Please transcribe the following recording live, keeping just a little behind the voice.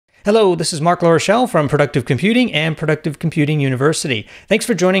Hello, this is Mark LaRochelle from Productive Computing and Productive Computing University. Thanks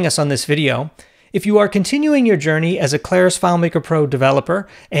for joining us on this video. If you are continuing your journey as a Claris FileMaker Pro developer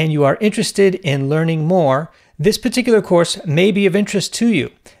and you are interested in learning more, this particular course may be of interest to you.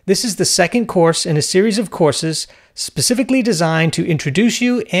 This is the second course in a series of courses specifically designed to introduce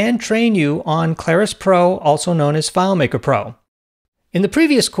you and train you on Claris Pro, also known as FileMaker Pro. In the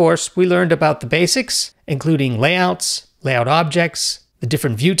previous course, we learned about the basics, including layouts, layout objects, the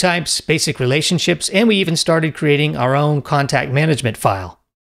different view types, basic relationships, and we even started creating our own contact management file.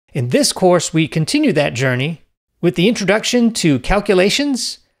 In this course, we continue that journey with the introduction to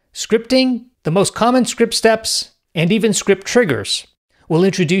calculations, scripting, the most common script steps, and even script triggers. We'll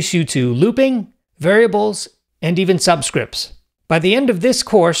introduce you to looping, variables, and even subscripts. By the end of this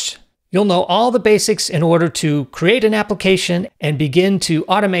course, you'll know all the basics in order to create an application and begin to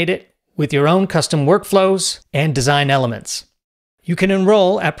automate it with your own custom workflows and design elements. You can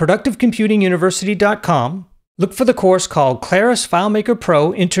enroll at productivecomputinguniversity.com. Look for the course called Claris FileMaker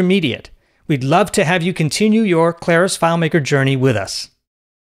Pro Intermediate. We'd love to have you continue your Claris FileMaker journey with us.